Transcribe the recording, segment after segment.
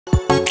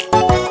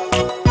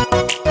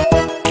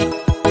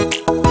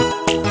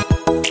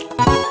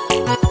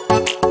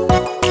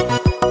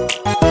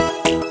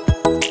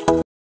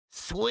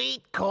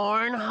Sweet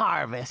corn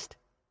harvest.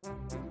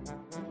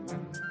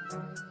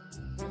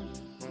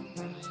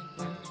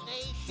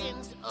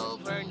 Nation's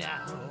over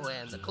now,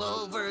 and the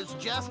clover's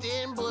just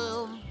in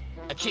bloom.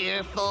 A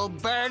cheerful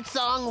bird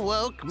song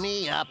woke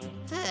me up.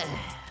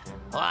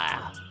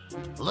 Wow,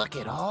 look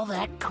at all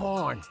that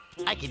corn.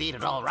 I could eat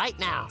it all right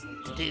now.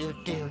 Do,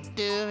 do,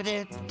 do,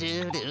 do,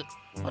 do, do.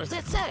 What does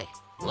that say?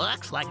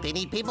 Looks like they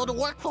need people to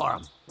work for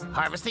them.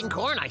 Harvesting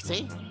corn, I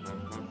see.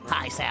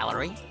 High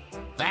salary.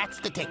 That's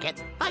the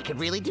ticket. I could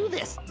really do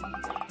this.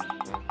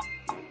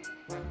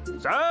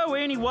 So,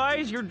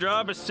 anyways, your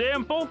job is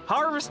simple.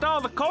 Harvest all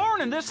the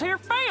corn in this here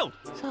field.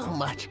 So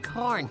much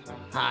corn.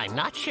 I'm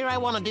not sure I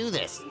want to do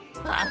this.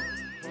 Huh?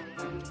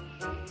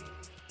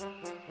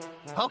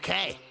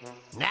 Okay,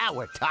 now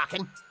we're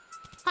talking.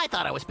 I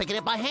thought I was picking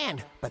it by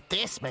hand, but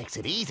this makes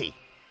it easy.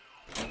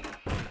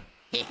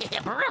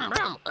 Brum,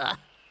 brum.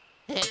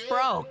 It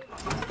broke.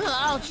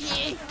 Oh,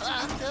 gee.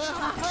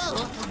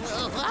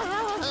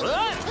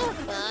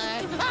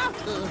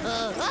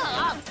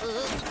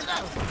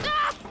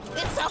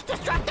 It's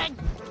self-destructing.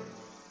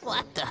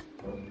 What the?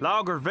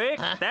 Logger Vick,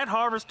 Huh? that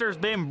harvester's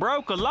been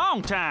broke a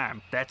long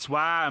time. That's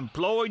why I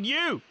employed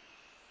you.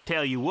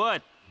 Tell you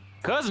what,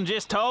 cousin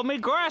just told me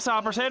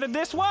grasshoppers headed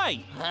this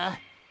way.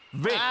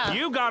 Vic,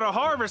 you gotta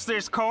harvest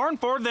this corn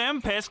before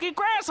them pesky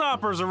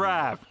grasshoppers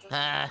arrive.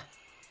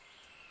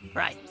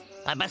 Right.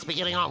 I best be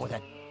getting on with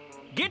it.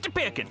 Get to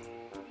picking.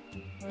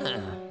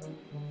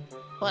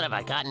 What have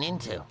I gotten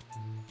into?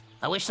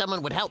 I wish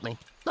someone would help me.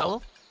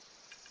 Oh?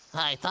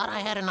 I thought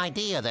I had an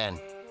idea then.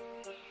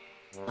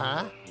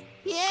 Huh?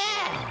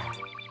 Yeah!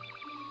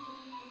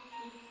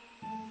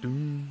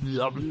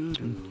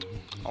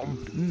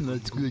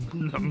 That's good.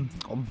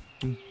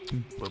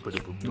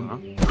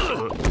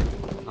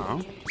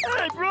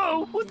 Hey,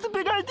 bro, what's the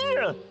big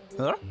idea?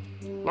 Huh?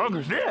 Logger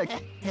Vick.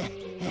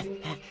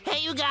 Hey,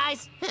 you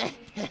guys!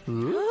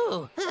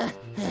 Ooh.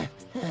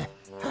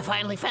 I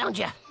finally found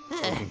you.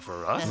 Looking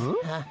for us?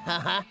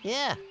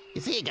 Yeah.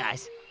 You see,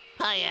 guys,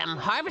 I am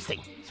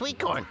harvesting sweet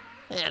corn,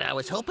 and I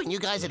was hoping you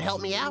guys would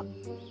help me out.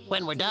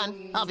 When we're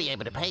done, I'll be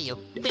able to pay you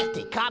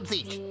 50 cobs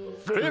each.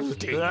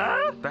 50?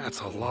 Huh?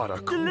 That's a lot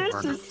of corn.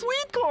 Delicious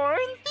sweet corn.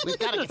 We've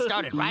got to get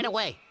started right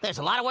away. There's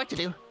a lot of work to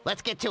do.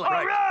 Let's get to it.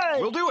 Right. Right.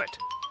 We'll do it.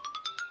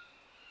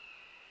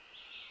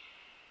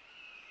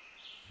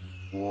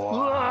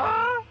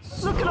 Wow.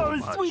 Look at all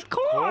this Much sweet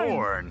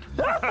corn.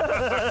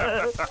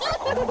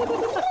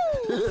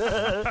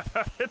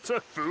 It's a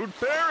food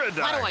paradise.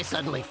 Why do I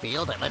suddenly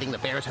feel that letting the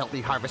bears help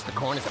me harvest the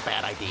corn is a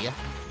bad idea?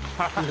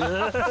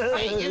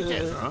 Hey, you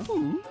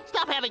two.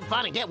 Stop having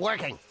fun and get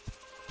working.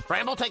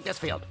 Bramble, take this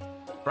field.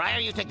 Briar,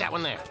 you take that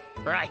one there.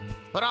 All right,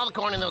 put all the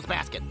corn in those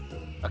baskets,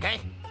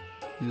 okay?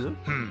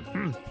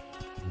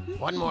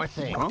 One more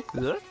thing.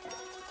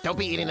 Don't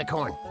be eating the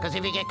corn, because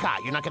if you get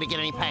caught, you're not going to get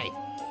any pay.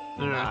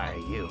 Are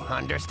you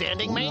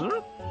understanding me?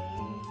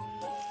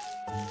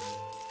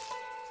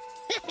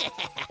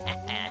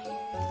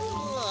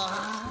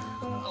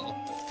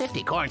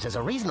 50 corns is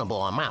a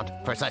reasonable amount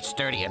for such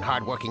sturdy and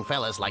hard-working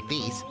fellas like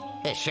these.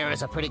 It sure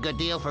is a pretty good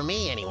deal for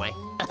me, anyway.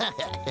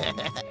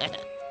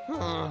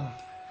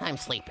 I'm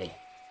sleepy.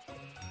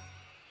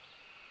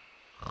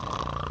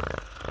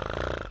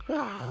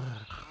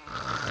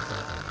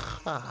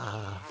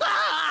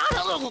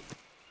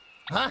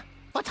 Huh?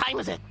 What time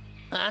is it?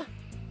 Huh?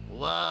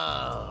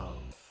 Whoa.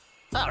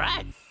 All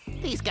right.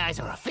 These guys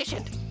are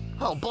efficient.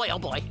 Oh boy,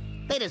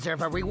 they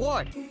deserve a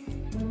reward.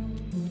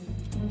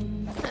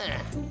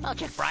 I'll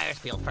check Briar's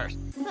field first.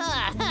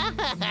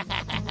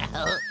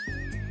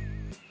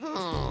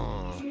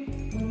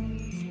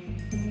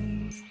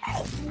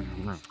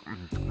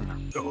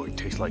 Oh, it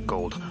tastes like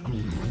gold.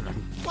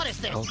 What is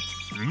this?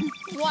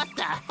 What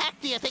the heck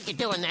do you think you're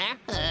doing there?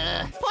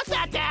 Put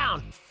that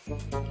down!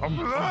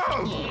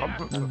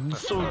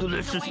 So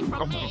delicious.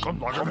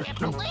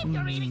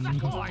 You're eating the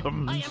corn. I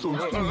am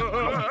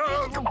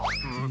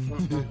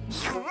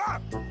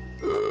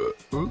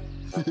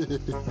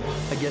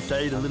I guess I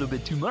ate a little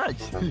bit too much.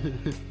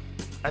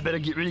 I better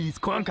get rid of these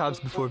corn cobs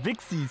before Vic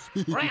sees.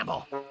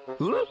 Bramble,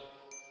 Huh?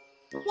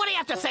 what do you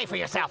have to say for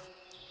yourself?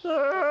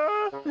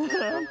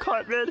 I'm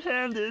caught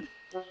red-handed.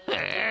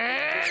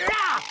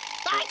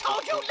 I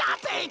told you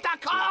not to eat the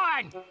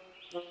corn!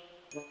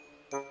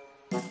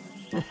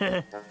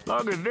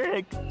 Logger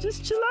Vick,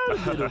 just chill out a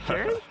bit,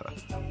 okay?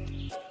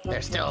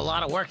 There's still a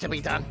lot of work to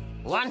be done.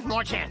 One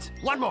more chance.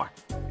 One more.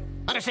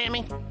 Understand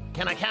me?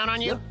 Can I count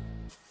on you?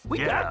 We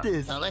got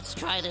this. Now let's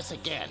try this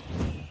again.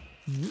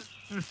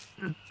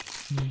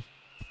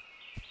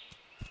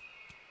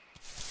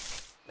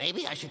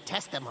 Maybe I should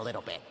test them a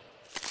little bit.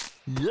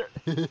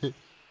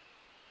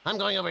 I'm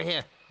going over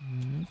here.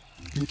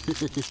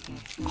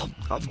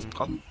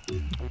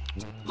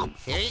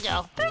 Here you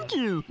go. Thank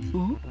you.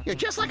 You're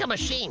just like a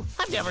machine.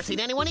 I've never seen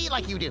anyone eat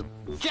like you do.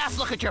 Just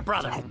look at your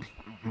brother.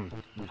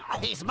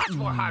 He's much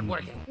more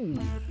hardworking.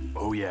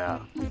 Oh, yeah.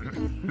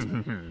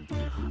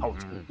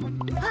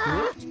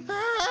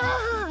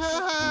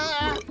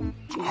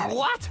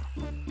 What?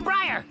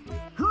 Briar!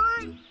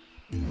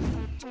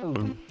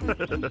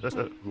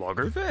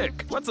 Logger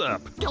Vick, what's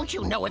up? Don't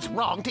you know it's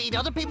wrong to eat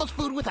other people's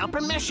food without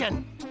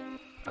permission?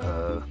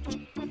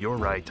 You're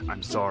right.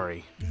 I'm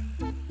sorry.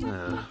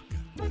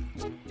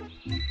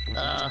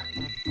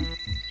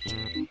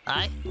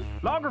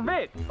 Logger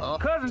Vick,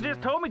 cousin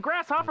just told me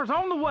Grasshopper's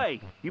on the way.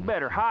 You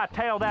better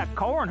hightail that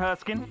corn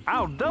husking.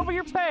 I'll double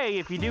your pay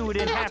if you do it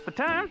in half the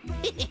time.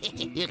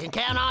 You can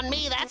count on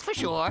me, that's for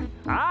sure. All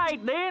right,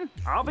 then.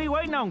 I'll be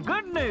waiting on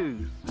good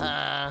news.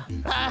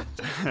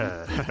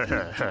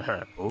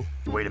 Oh,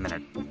 wait a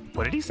minute.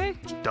 What did he say?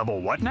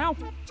 Double what now?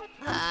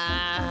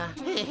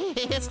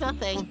 It's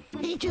nothing.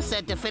 He just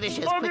said to finish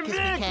as quick as we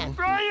can.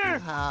 Briar!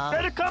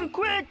 Better come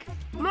quick!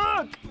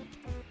 Look!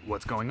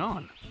 What's going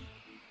on?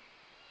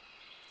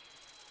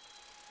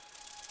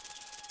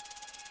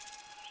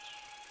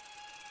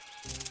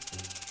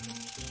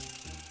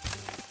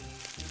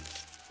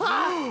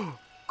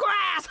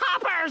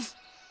 Grasshoppers!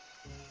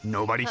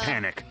 Nobody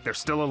panic. They're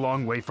still a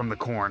long way from the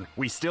corn.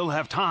 We still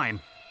have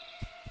time.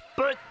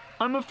 But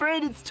I'm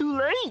afraid it's too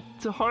late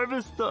to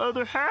harvest the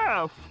other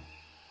half.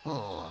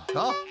 Oh,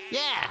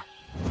 yeah.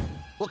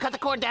 We'll cut the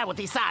corn down with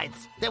these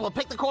sides. Then we'll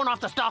pick the corn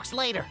off the stalks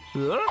later.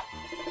 Huh?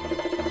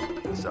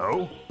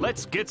 So,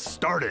 let's get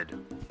started.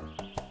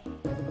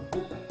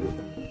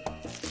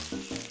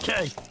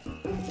 Okay.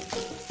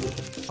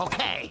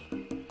 Okay.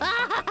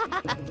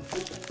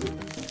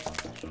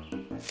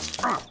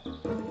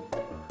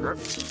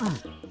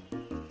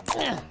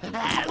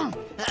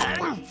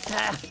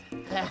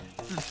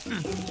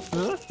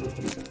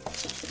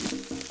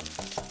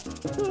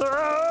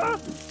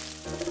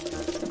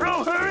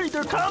 Bro, hurry!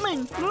 They're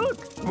coming! Look!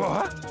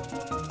 What?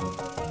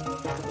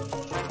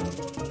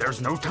 There's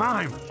no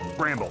time.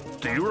 Bramble,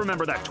 do you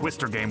remember that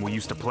Twister game we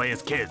used to play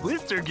as kids?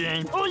 Twister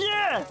game? Oh,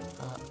 yeah!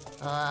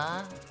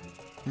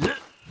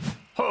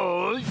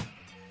 Oh.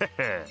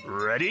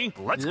 Ready?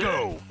 Let's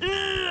go.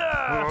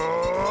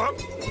 Yeah!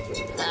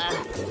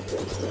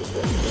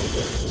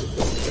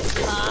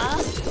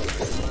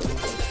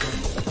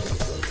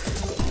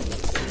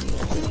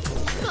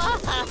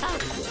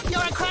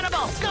 You're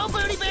incredible! Go,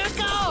 Boonie Bears,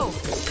 go!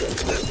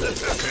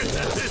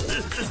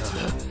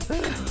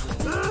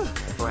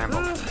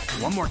 Bramble,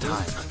 one more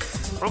time.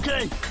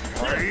 Okay.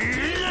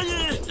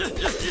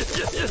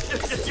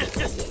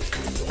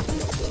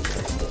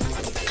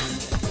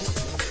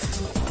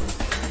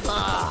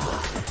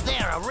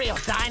 They're a real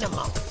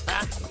dynamo.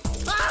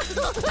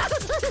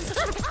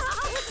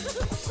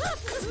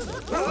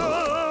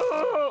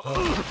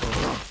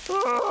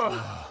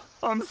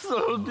 I'm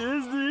so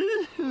dizzy.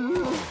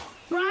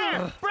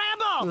 Briar!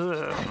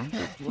 Bramble!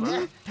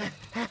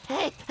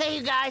 Hey,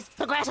 you guys!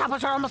 The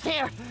grasshoppers are almost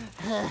here.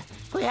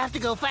 We have to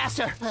go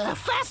faster.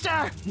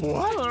 Faster!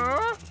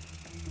 What?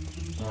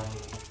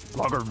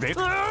 Logger Vick,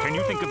 can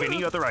you think of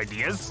any other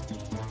ideas?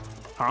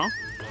 Huh?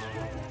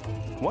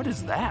 What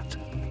is that?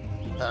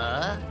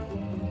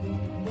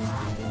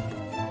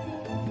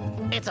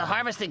 It's a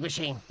harvesting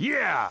machine,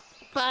 Yeah!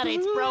 but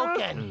it's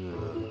broken.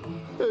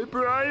 Hey,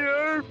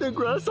 Briar, the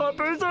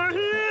grasshoppers are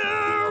here!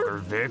 Logger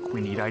Vick,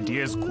 we need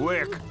ideas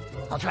quick.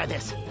 I'll try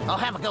this. I'll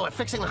have a go at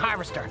fixing the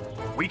harvester.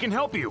 We can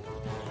help you.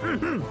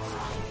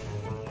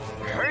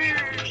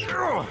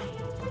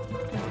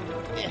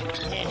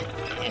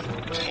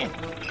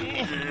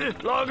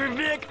 Logger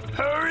Vick,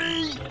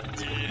 hurry!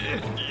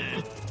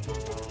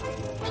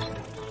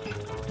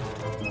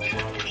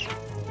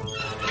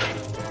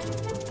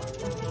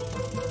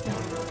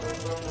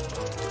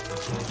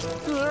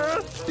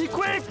 Be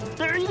quick!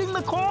 They're eating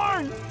the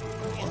corn!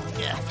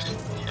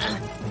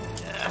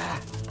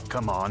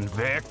 Come on,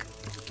 Vic.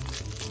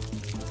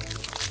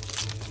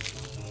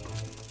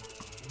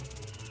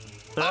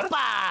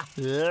 Opa!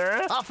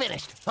 Yeah? All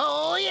finished.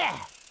 Oh, yeah!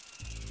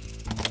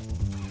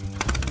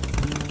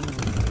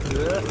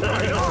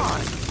 Right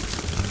on!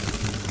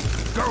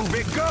 Go,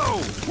 Vic,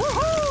 go!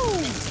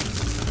 Woohoo!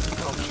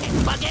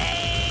 Okay, buggy!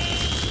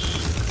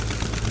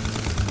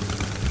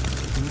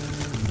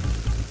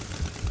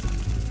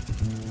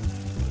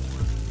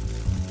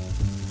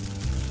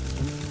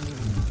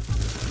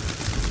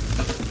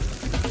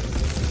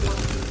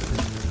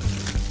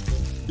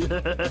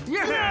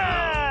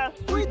 Yeah!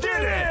 We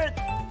did it!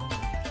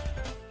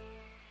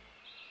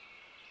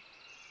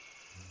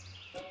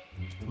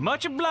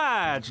 Much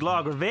obliged,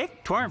 Logger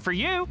Vick. 'Tweren't for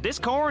you, this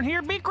corn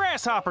here'd be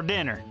grasshopper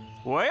dinner.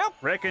 Well,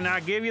 reckon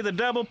I give you the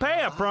double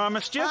pay I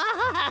promised you.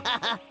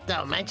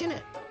 Don't mention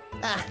it.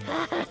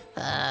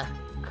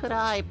 Could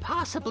I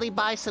possibly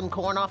buy some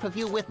corn off of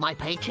you with my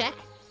paycheck?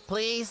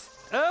 Please?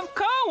 Of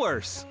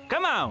course.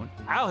 Come on,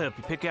 I'll help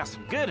you pick out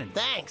some good ones.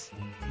 Thanks.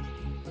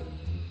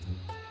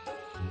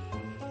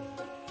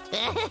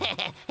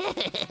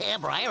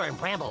 Briar and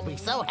Bramble will be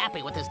so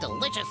happy with this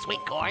delicious sweet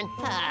corn.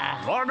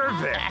 Logger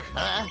Vick,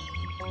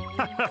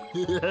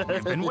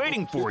 We've been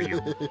waiting for you.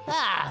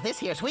 Ah, this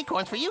here sweet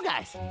corn's for you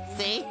guys.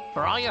 See?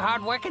 For all your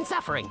hard work and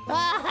suffering.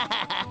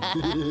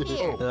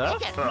 Here,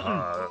 take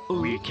it.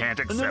 We can't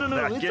accept No,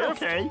 that it's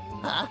gift. okay.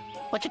 Huh?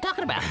 What you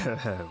talking about?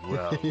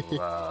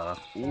 Well,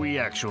 we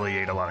actually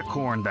ate a lot of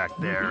corn back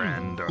there,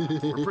 and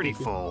we're pretty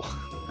full.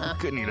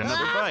 Couldn't eat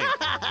another bite.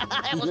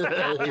 I almost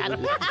forgot that.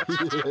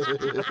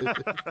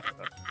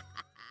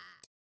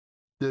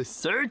 The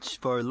search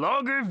for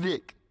Logger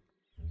Vick.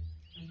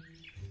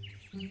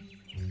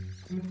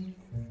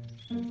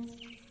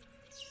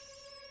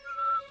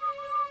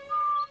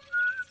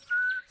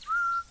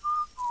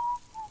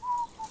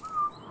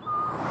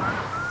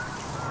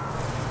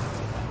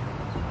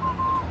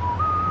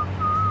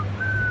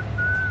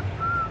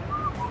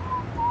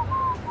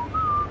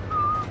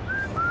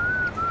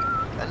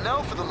 And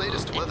now for the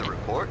latest weather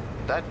report.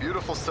 That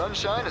beautiful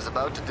sunshine is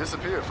about to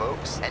disappear,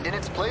 folks. And in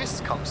its place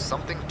comes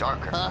something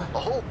darker. A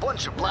whole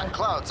bunch of black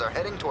clouds are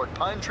heading toward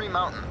Pine Tree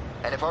Mountain.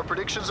 And if our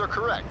predictions are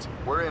correct,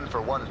 we're in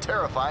for one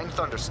terrifying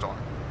thunderstorm.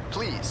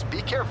 Please,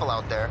 be careful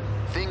out there.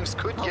 Things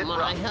could get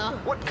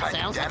rough. What kind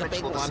of Sounds like a damage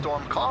big will the one.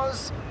 storm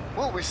cause?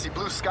 Will we see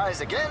blue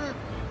skies again?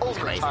 Only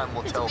crazy. time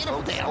will It's a tell,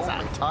 beautiful folks. day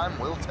outside. Only time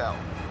will tell.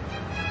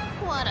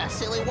 What a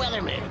silly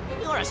weatherman.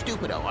 You're a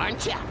stupido,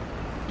 aren't you?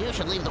 You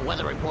should leave the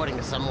weather reporting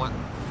to someone.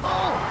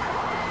 Oh!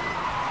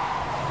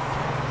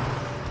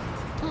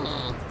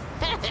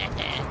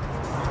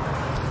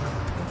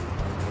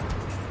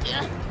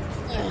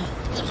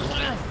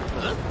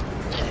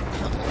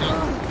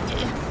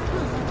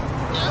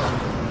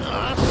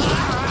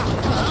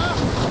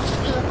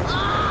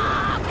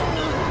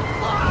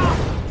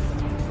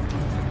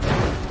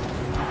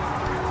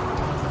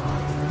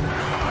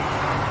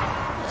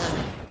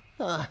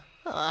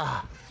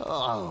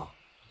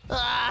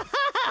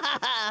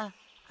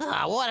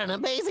 What an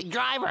amazing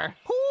driver.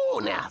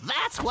 Ooh, now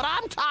that's what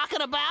I'm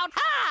talking about.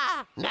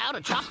 Ha! Now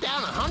to chop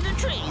down 100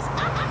 trees.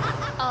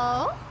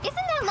 Oh, isn't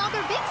that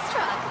Logger Vick's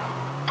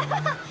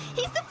truck?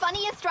 He's the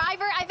funniest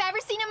driver I've ever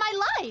seen in my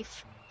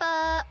life.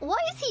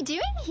 What is he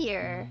doing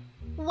here?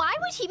 Why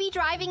would he be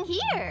driving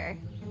here?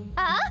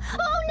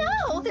 Oh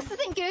no, this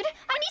isn't good.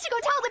 I need to go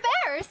tell the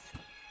bears.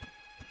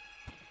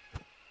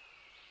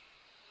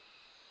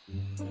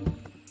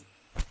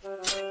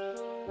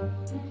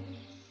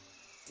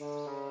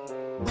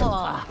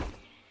 Oh,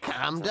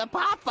 come to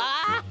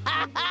Papa.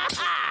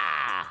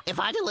 If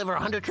I deliver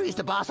 100 trees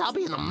to Boss, I'll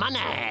be in the money.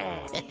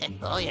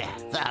 Oh yeah,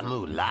 the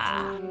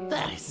moolah.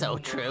 That is so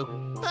true.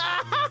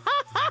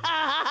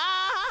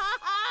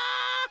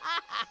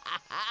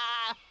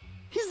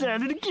 He's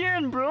at it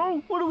again,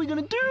 bro. What are we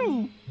gonna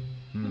do?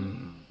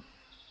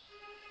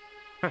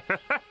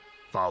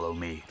 Follow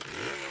me.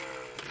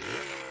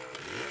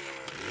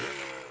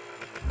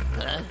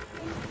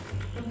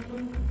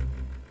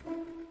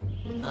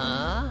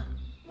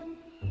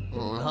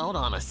 Hold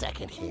on a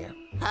second here.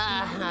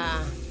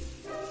 I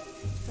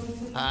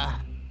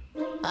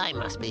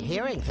must be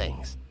hearing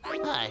things.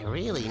 I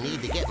really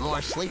need to get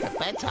more sleep at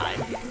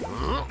bedtime.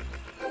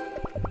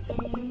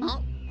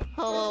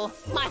 Oh,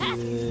 my hat!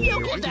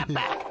 You get that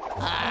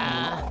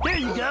back! There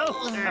you go.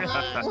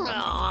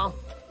 No.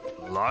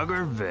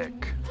 Logger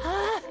Vick.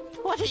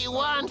 What do you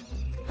want?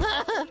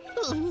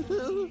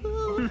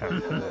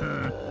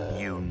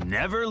 You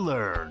never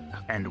learn,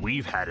 and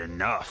we've had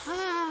enough.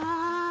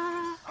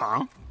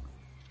 Huh?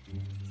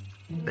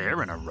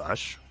 They're in a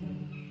rush.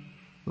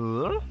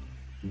 Huh?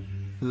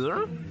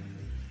 Huh?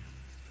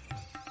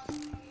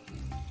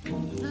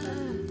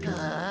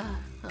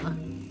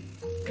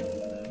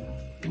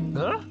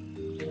 Huh?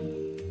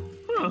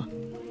 Huh?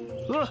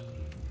 Huh?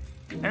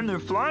 And they're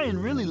flying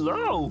really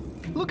low.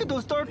 Look at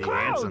those dark The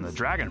clouds. ants and the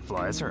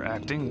dragonflies are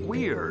acting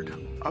weird.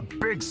 A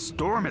big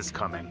storm is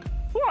coming.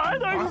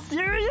 What? Are you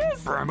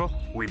serious? Bramble,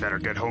 we better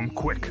get home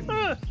quick.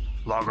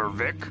 Logger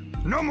Vick,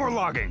 no more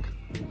logging.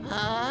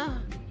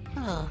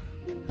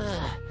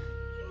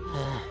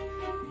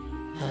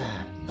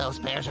 Those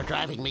bears are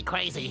driving me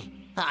crazy.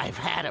 I've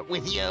had it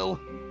with you.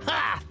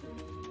 Ha!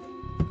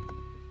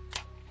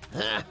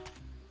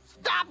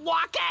 Stop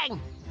walking!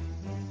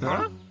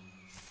 Huh?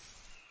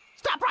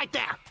 Stop right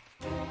there!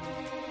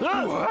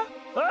 What?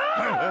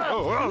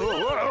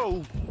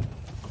 Whoa.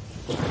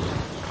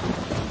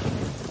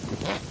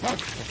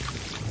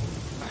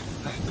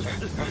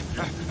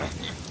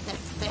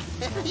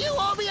 You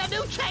owe me a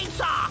new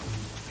chainsaw!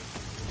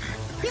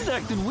 He's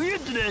acting weird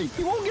today.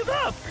 He won't give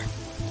up.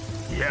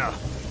 Yeah,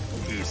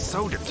 he's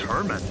so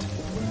determined.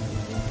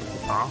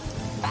 Huh?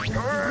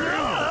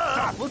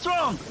 What's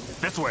wrong?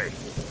 This way.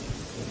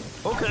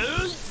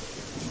 Okay.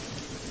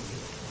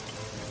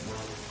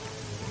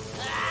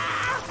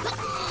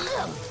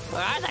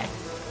 Where are they?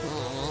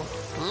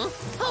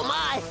 Oh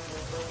my!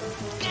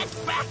 Get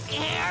back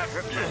here!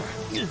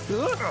 He's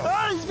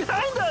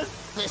behind us.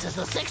 This is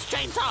the sixth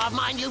chainsaw of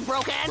mine you've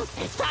broken.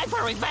 It's time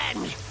for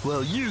revenge.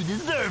 Well, you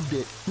deserved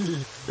it.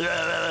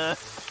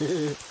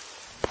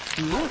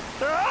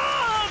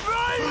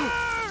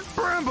 Briar!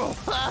 Bramble!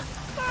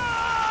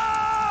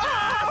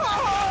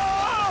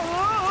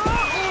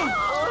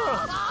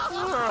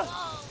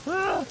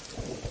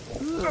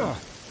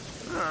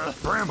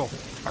 Bramble,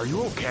 are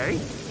you okay?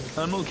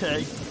 I'm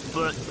okay,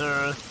 but,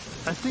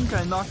 I think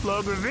I knocked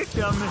Logger Vick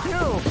down the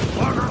hill.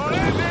 Logger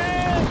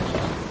Vick!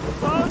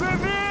 Logger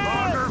Vick!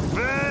 Logger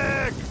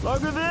Vick!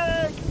 Logger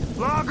Vick!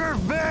 Logger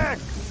Vick!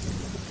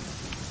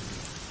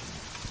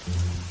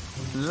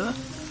 Huh?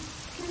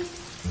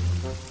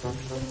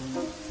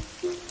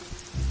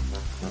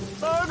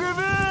 Logger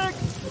Vick!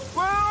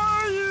 Where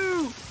are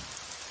you?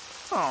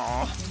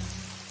 Aw.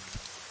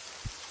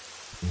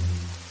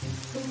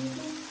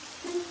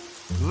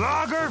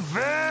 Logger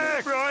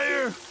Vick!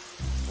 Briar!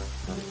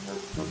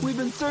 We've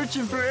been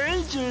searching for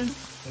ages.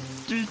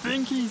 Do you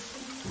think he's...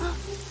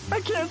 I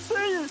can't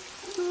say it.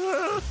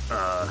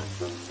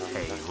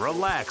 Hey,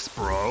 relax,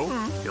 bro.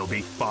 He'll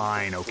be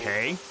fine,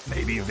 okay?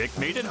 Maybe Vic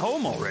made it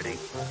home already.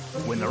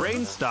 When the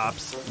rain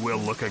stops, we'll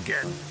look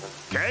again.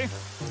 Okay?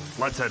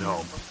 Let's head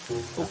home.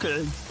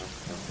 Okay.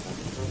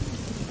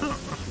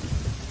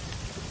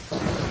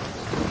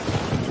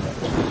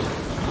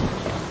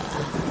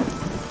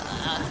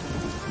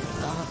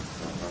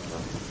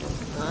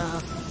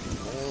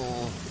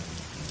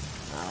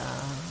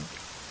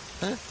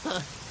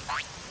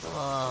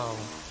 Oh,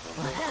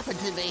 what happened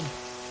to me?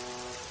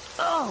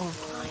 Oh,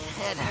 my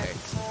head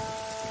hurts.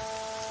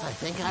 I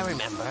think I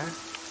remember.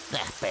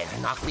 That bear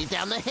knocked me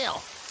down the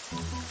hill.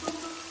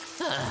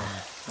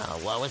 Oh,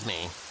 woe is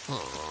me.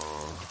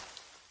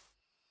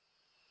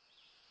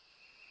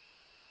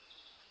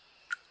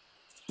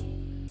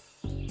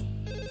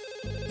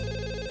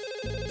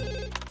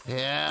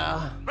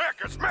 Yeah?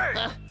 Vic, it's me!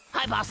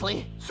 Hi,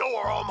 Bosley. So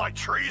are all my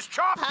trees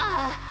chopped?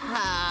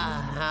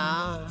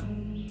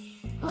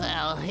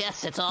 Well,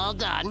 yes, it's all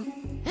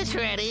done. It's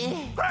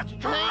ready. That's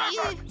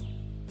terrific!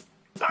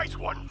 Nice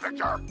one,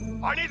 Victor.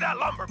 I need that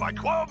lumber by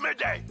 12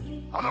 midday.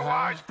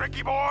 Otherwise,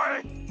 Vicky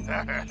boy...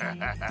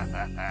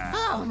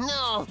 Oh,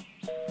 no.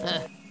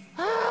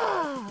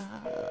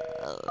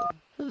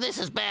 This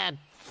is bad.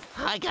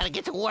 I gotta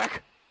get to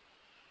work.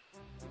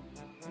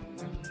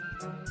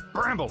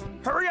 Bramble,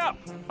 hurry up!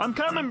 I'm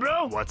coming,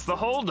 bro. What's the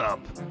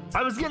holdup?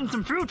 I was getting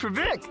some fruit for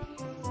Vic.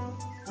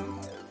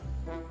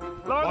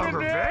 Logger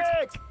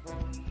Vick!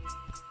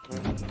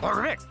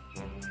 Logger Vick!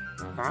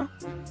 Huh?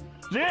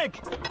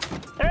 Vic!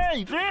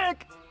 Hey,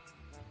 Vic!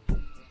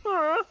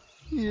 Huh?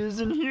 He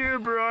isn't here,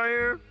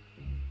 Briar.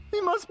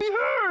 He must be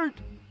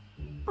hurt.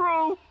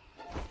 Bro,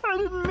 I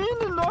didn't mean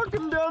to knock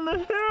him down the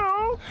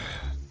hill.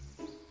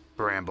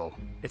 Bramble,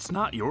 it's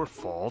not your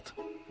fault.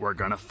 We're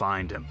gonna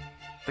find him.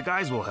 The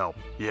guys will help,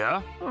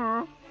 yeah?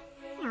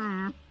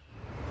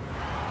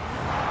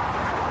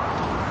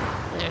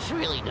 There's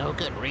really no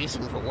good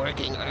reason for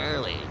working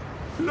early.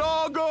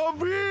 Logger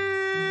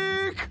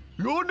Vick!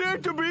 You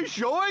need to be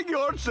showing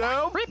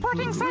yourself!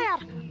 Reporting, sir.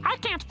 I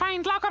can't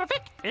find Logger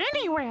Vick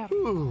anywhere.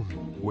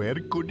 Where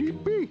could he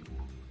be?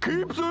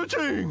 Keep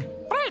searching!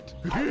 Right.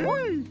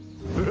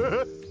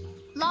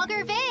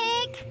 Logger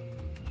Vick!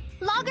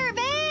 Logger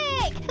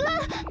Vick!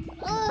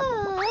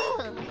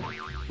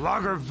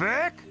 Logger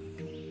Vick?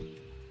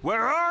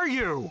 Where are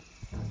you?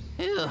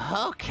 Ooh,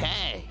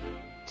 okay.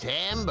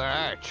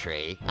 Timber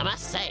tree. I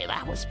must say,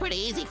 that was pretty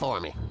easy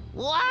for me.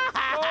 Wow!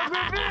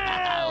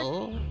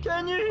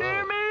 Can you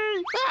hear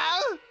me?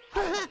 Oh.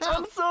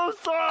 I'm so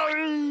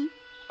sorry.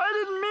 I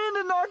didn't mean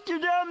to knock you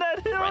down that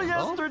hill Bramble?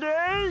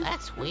 yesterday.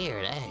 That's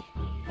weird, eh?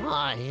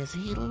 Why is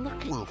he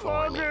looking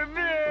for me? Logger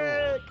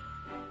Vick!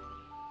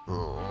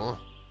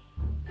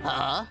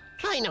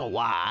 I know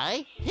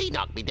why. He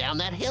knocked me down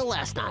that hill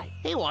last night.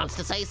 He wants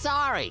to say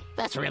sorry.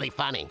 That's really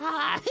funny.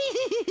 I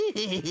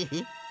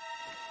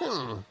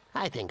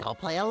think I'll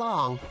play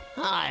along.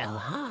 I'll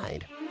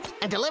hide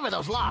and deliver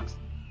those logs.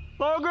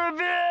 Logger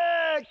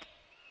Vick!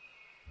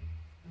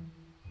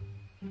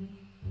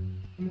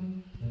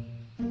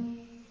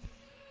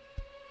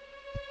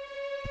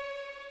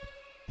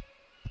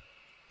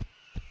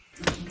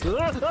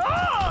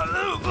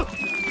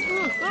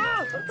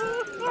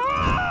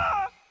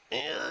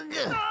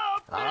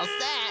 All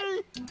set.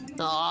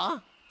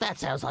 Aw, that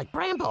sounds like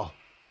Bramble.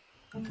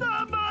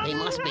 He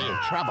must be in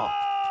trouble.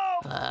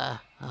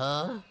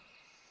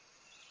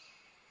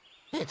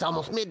 It's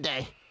almost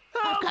midday.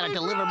 I've got to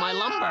deliver my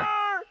lumber.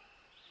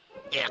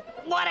 Yeah,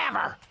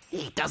 whatever.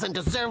 He doesn't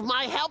deserve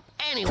my help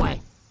anyway.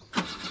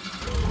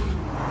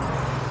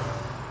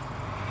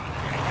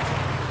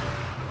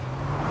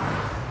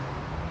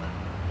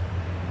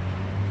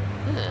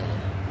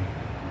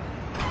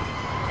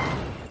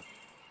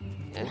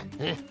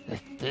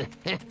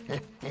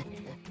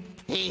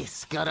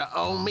 He's gonna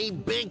owe me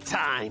big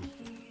time.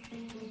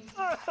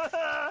 Help,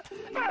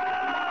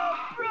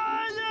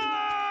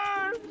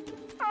 Briar!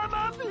 I'm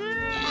up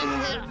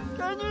here!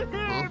 Can you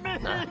hear me?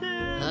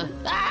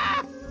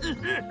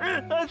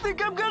 I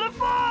think I'm gonna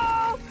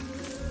fall!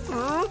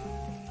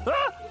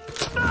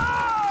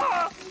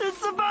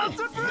 It's about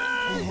to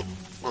break!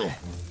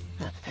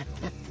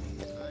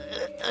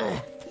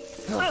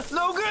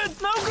 No good!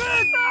 No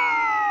good!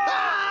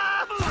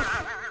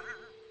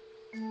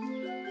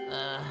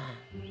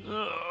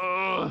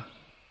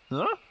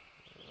 Huh?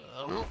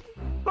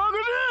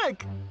 Logger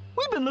Vick!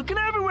 We've been looking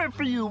everywhere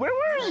for you. Where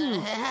were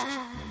you?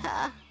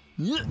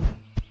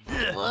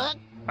 What?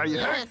 Are you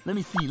hurt? Let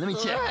me see. Let me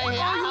check. Put I'm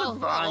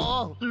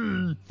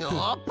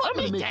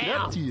me gonna make it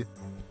up down. to you.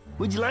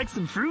 Would you like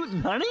some fruit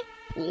and honey?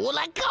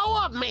 Let go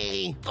of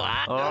me.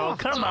 Oh,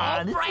 come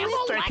on. It's the Bramble,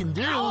 least I let can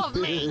do. go of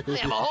me. They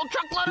have a whole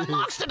truckload of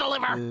box to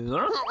deliver.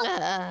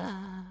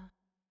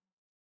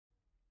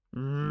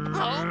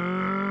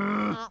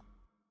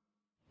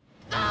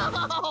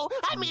 Oh,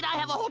 I mean, I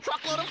have a whole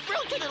truckload of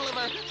fruit to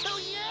deliver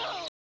to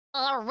you.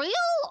 A real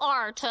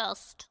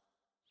artist.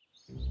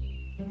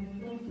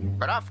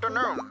 Good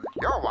afternoon.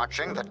 You're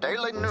watching the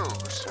Daily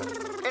News.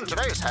 In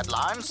today's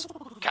headlines,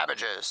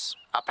 cabbages.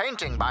 A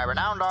painting by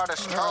renowned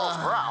artist Charles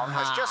Brown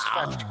has just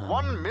fetched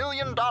 $1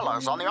 million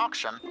on the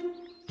auction.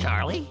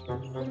 Charlie?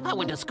 I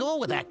went to school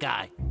with that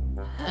guy.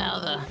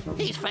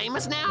 He's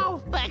famous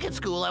now? Back at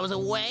school, I was a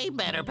way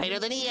better painter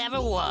than he ever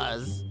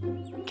was.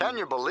 Can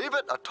you believe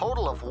it? A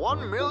total of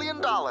 $1 million.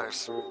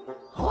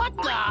 What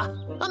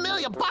the? $1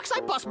 million?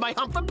 I bust my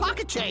hump for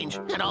pocket change,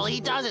 and all he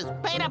does is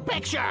paint a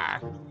picture.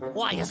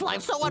 Why is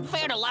life so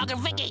unfair to Logger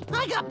Vicky?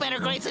 I got better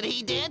grades than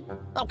he did.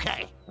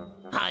 Okay,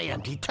 I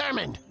am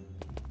determined.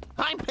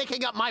 I'm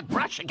picking up my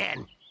brush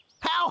again.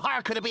 How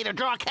hard could it be to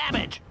draw a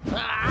cabbage?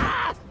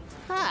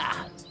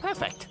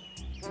 Perfect.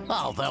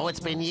 Although it's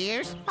been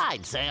years,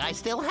 I'd say I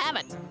still have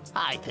it.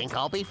 I think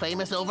I'll be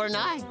famous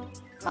overnight.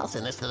 I'll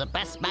send this to the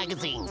best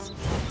magazines.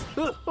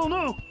 Oh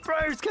no!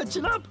 Briar's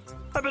catching up!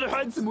 I better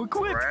hide somewhere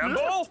quick!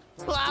 Bramble?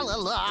 La la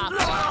la.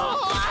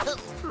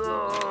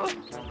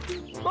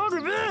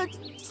 Logger Vick!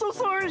 So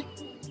sorry!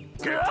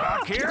 Get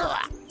back here!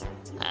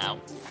 Ow.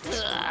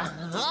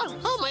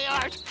 Oh, my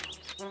art!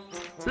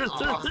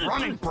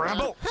 Running,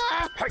 Bramble!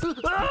 Hey, you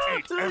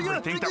ate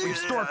everything that we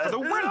stored for the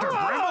winter,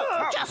 Bramble!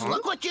 Just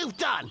look what you've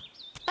done!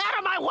 Out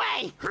of my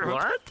way!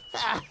 What?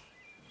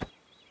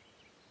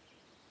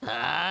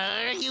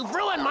 You've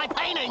ruined my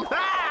painting!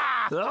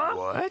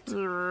 What?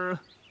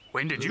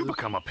 When did you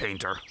become a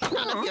painter?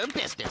 None of your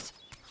business.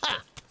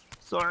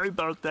 Sorry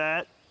about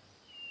that.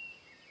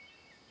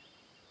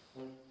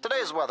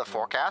 Today's weather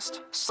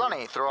forecast,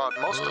 sunny throughout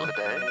most of the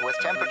day, with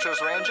temperatures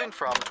ranging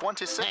from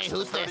 26 Hey, to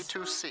who's this?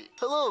 32 C.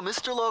 Hello,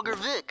 Mr. Logger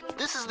Vick.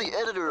 This is the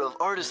editor of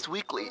Artist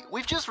Weekly.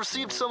 We've just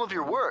received some of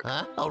your work.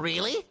 Huh? Oh,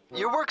 really?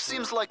 Your work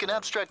seems like an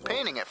abstract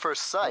painting at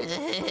first sight,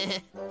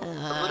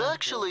 but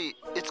actually,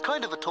 it's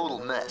kind of a total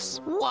mess.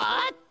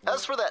 What?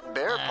 As for that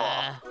bear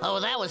paw,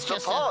 Oh, that was the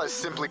just paw is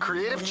simply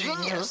creative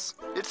genius.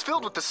 It's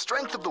filled with the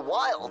strength of the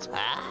wild.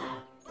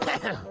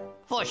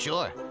 For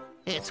sure.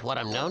 It's what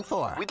I'm known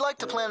for. We'd like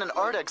to plan an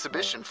art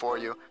exhibition for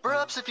you.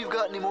 Perhaps if you've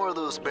got any more of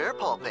those bear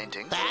paw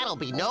paintings. That'll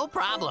be no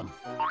problem.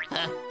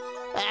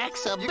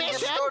 Exhibition? You can get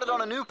started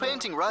on a new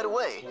painting right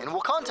away, and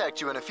we'll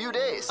contact you in a few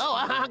days.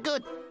 Oh,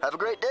 good. Have a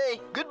great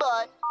day.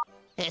 Goodbye.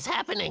 It's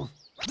happening.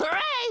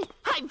 Hooray!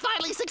 I'm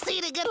finally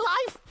succeeding in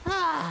life.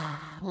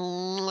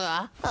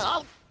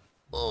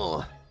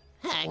 Oh,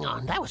 hang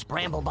on. That was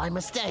Bramble by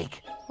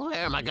mistake. Where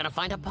am I gonna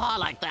find a paw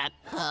like that?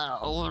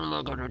 What am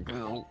I gonna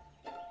do?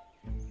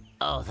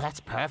 Oh, that's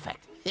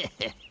perfect.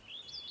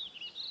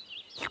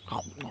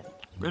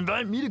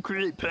 Invite me to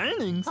create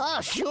paintings?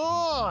 Oh,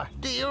 sure.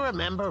 Do you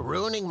remember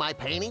ruining my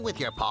painting with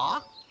your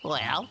paw?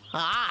 Well,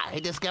 I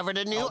discovered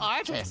a new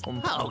artist.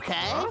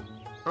 Okay.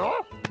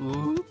 Oh?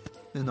 Ooh,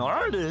 an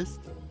artist?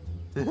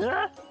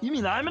 You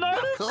mean I'm an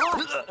artist? Of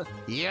course.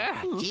 You're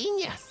a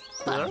genius.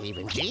 But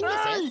even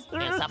geniuses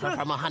can suffer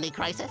from a honey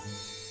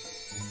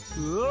crisis.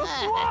 Whoa!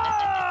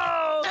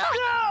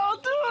 Yeah, I'll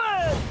do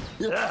it!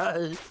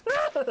 Yeah.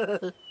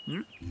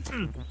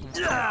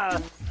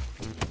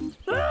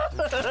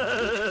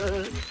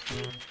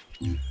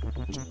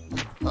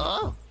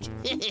 Oh.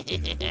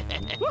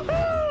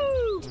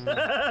 Woohoo!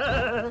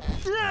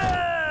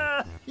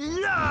 Yeah!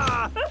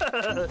 Yeah!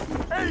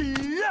 Hey,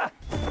 yeah!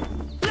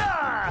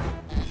 Yeah!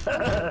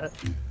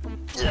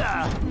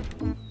 Yeah!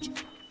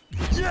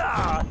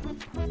 Yeah!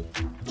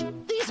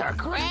 These are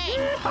great.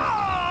 Oh,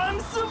 I'm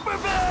Super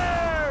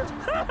Bear!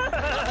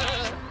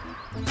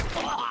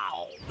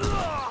 Wow.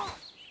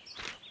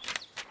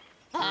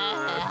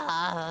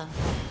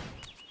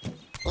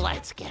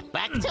 Let's get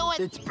back to it.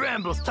 It's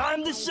Bramble's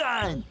time to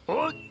shine!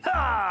 Oh,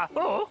 ha!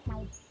 Oh!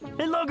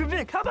 Hey, Logger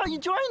Vick, how about you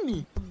join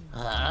me?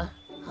 Oh,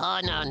 no.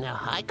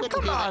 I couldn't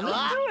Come do on, that.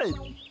 let's do it!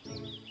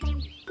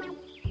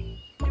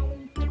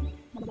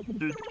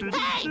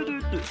 Hey!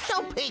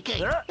 Stop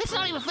peeking! It's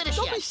not even finished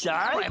Don't yet. be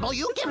shy. Bramble,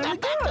 you It's give really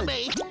that back to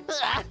me.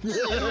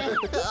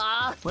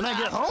 When I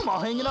get home, I'll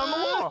hang it on the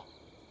wall.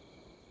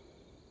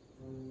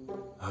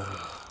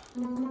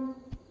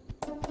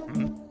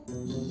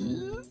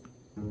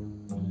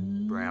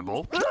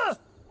 Bramble,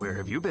 where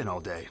have you been all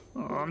day?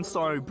 Oh, I'm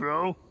sorry,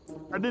 bro.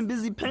 I've been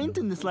busy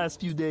painting this last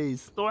few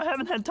days, so I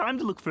haven't had time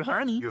to look for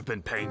honey. You've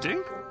been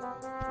painting?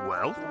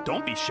 Well,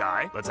 don't be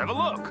shy. Let's have a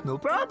look. No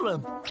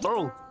problem.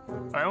 Oh,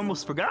 I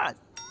almost forgot.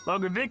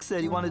 Logger Vick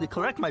said he wanted to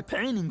collect my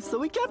paintings,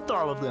 so he kept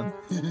all of them.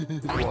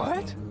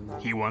 What?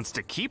 He wants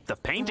to keep the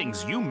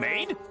paintings you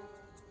made?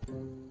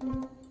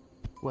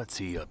 What's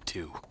he up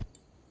to?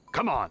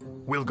 Come on,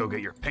 we'll go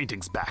get your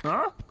paintings back.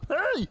 Huh?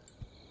 Hey!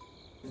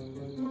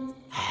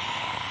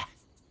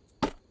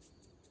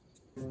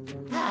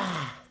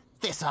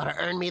 This ought to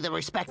earn me the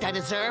respect I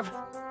deserve.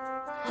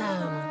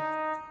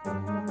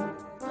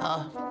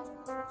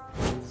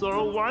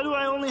 So why do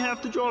I only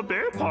have to draw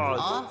bear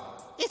paws?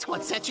 It's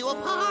what sets you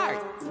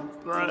apart.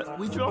 But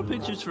we draw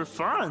pictures for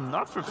fun,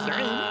 not for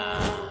fame.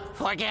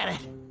 Forget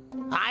it.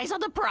 Eyes on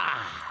the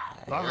prize.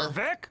 Logger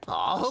Vick?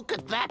 Oh, who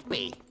could that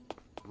be?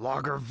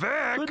 Logger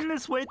Vick? Couldn't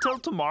this wait till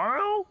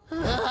tomorrow?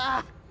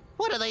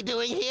 What are they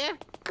doing here?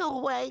 Go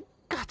away.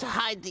 Got to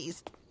hide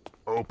these.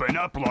 Open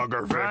up,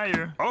 Logger Vick.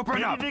 Briar, Open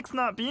maybe up. Vic's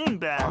not being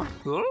bad.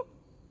 Huh?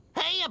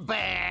 Hey,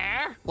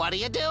 bear. What are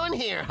you doing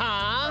here,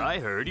 huh? I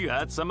heard you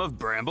had some of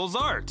Bramble's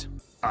art.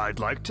 I'd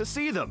like to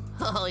see them.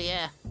 Oh,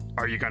 yeah.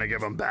 Are you gonna give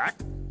them back?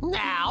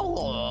 Now?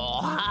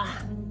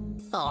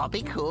 Oh,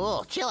 be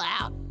cool. Chill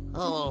out.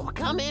 Oh,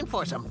 come in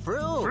for some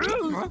fruit.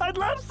 Fruit? I'd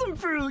love some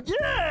fruit,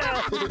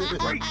 yeah!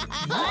 Wait!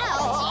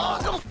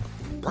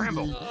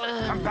 Bramble,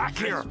 come back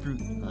here.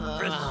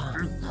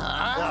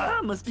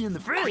 Must be in the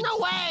fridge. No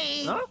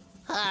way! Huh?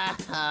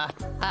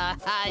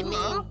 I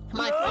mean,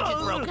 my fridge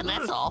is broken,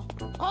 that's all.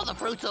 All the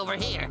fruit's over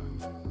here.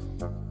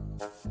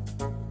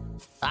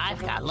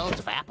 I've got loads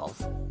of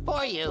apples.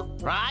 For you,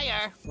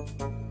 Briar.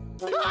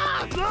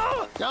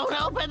 Ah! Don't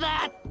open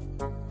that!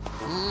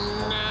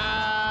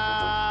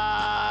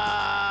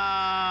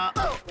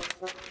 No!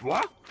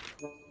 What?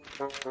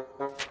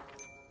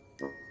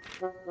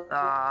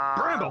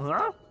 Bramble!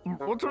 Huh?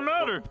 What's the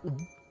matter?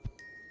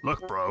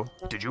 Look, bro,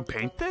 did you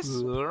paint this?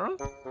 Huh?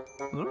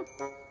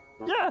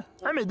 Yeah,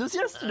 I made this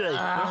yesterday.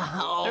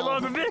 Hey,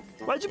 Logger Vick,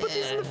 why'd you put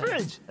these in the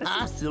fridge?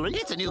 That's so silly.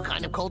 It's a new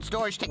kind of cold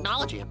storage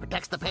technology. It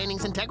protects the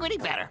painting's integrity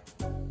better.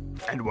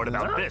 And what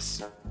about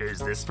this? Is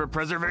this for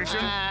preservation?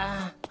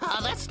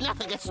 That's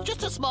nothing. It's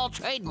just a small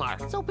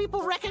trademark, so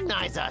people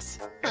recognize us.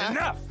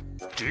 Enough!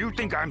 Do you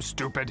think I'm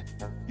stupid?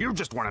 You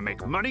just want to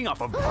make money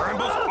off of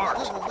Bramble's art.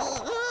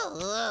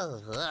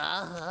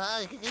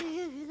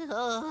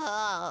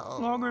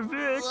 Logger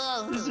Vick,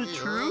 is it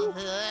true?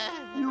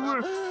 You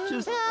were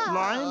just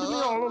lying to me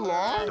all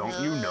along? Don't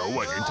you know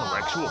what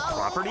intellectual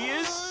property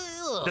is?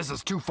 This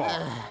is too far.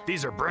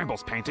 These are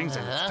Bramble's paintings,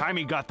 and it's time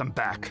he got them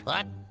back.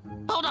 What?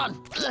 Hold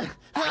on.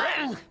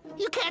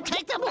 You can't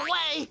take them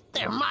away.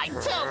 They're mine,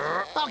 too.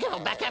 I'll give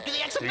them back after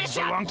the exhibition. These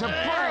belong to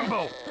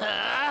Bramble.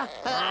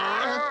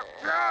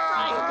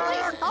 Brian,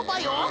 please, I'll buy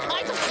you all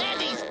kinds of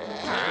candies.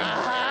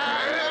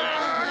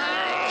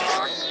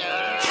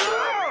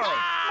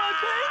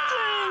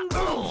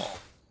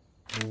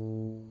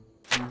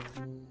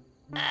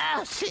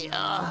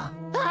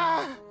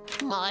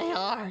 My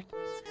heart.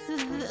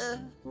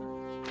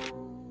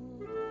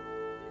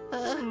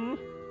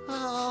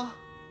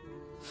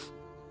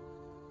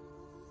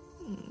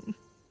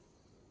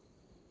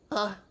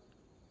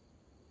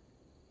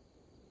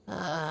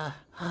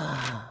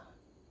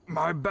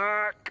 My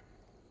back.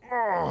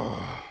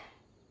 Oh.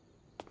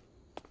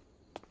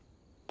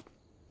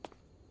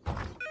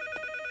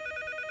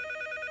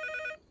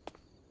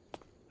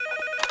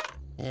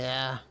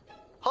 Yeah.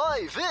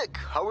 Hi, Vic.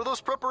 How are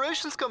those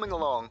preparations coming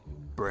along?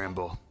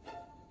 Bramble,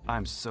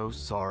 I'm so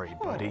sorry,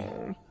 buddy.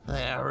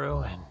 They're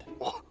ruined.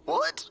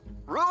 What?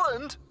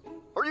 Ruined?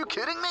 Are you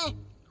kidding me?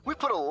 We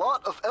put a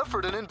lot of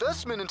effort and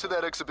investment into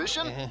that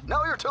exhibition.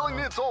 Now you're telling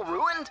me it's all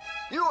ruined?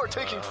 You are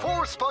taking full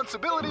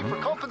responsibility for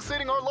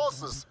compensating our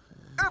losses.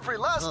 Every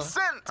last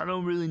cent! I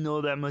don't really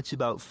know that much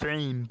about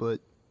fame, but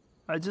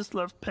I just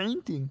love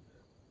painting.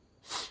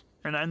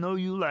 And I know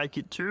you like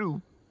it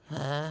too.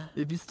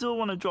 If you still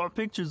want to draw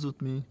pictures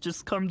with me,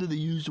 just come to the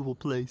usual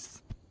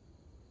place.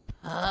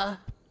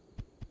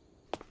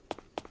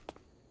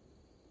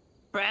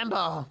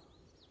 Bramble.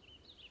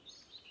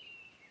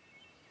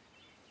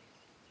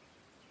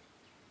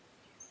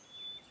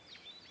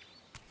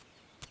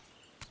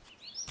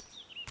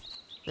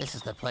 This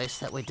is the place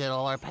that we did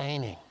all our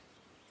painting.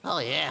 Oh,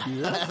 yeah.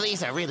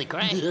 These are really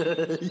great.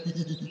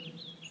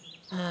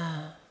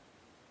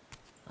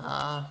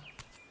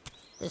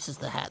 This is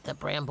the hat that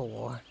Bramble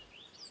wore.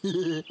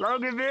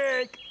 Logger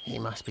Vick! He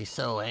must be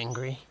so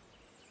angry.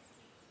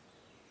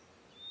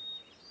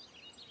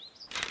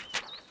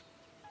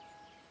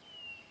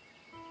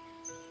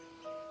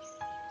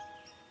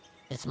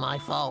 It's my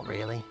fault,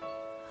 really.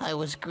 I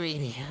was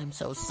greedy. I'm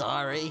so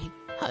sorry.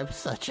 I'm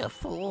such a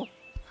fool.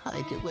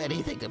 I'd do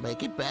anything to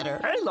make it better.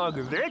 Hey,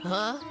 Logger Vick!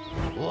 Huh?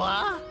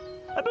 What?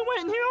 I've been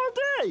waiting here all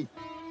day!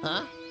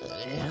 Huh?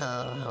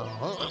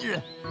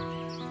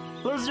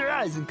 Close your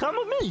eyes and come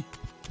with me!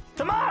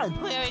 Come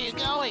on! Where are you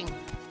going?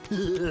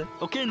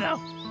 Okay, now,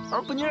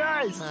 open your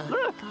eyes.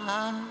 Look!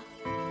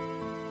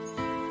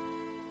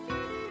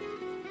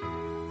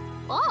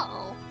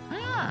 Oh,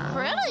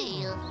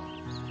 pretty.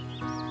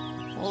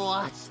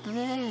 What's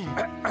this?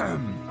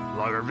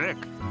 Logger Vick,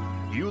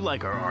 you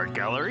like our art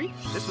gallery?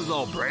 This was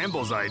all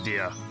Bramble's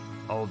idea.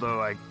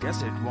 Although I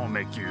guess it won't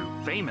make you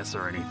famous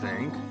or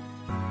anything.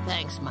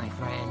 Thanks, my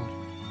friend.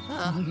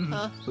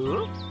 Huh?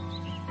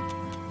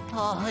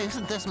 Oh,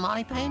 isn't this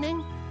my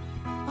painting?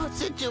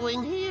 What's it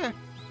doing here?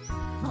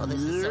 Oh,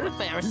 this is so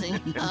embarrassing.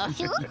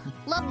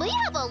 Let me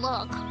have a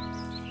look.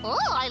 Oh,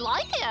 I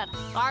like it.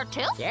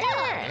 Artistic.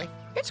 Yeah.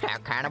 It's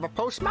got kind of a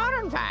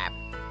postmodern vibe.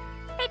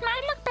 It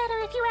might look better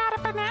if you add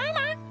a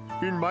banana.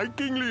 In my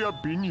kingly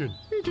opinion,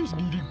 it is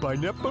needing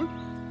pineapple.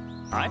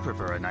 I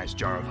prefer a nice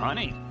jar of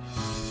honey.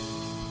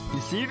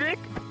 You see, Vic?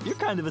 You're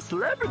kind of a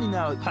celebrity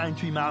now at Pine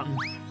Tree Mountain.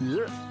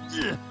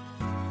 Yeah.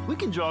 We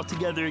can draw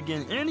together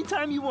again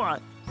anytime you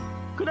want.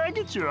 Could I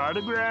get your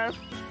autograph?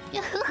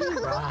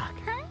 Rock.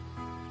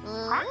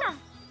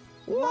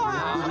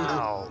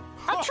 Wow.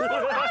 A true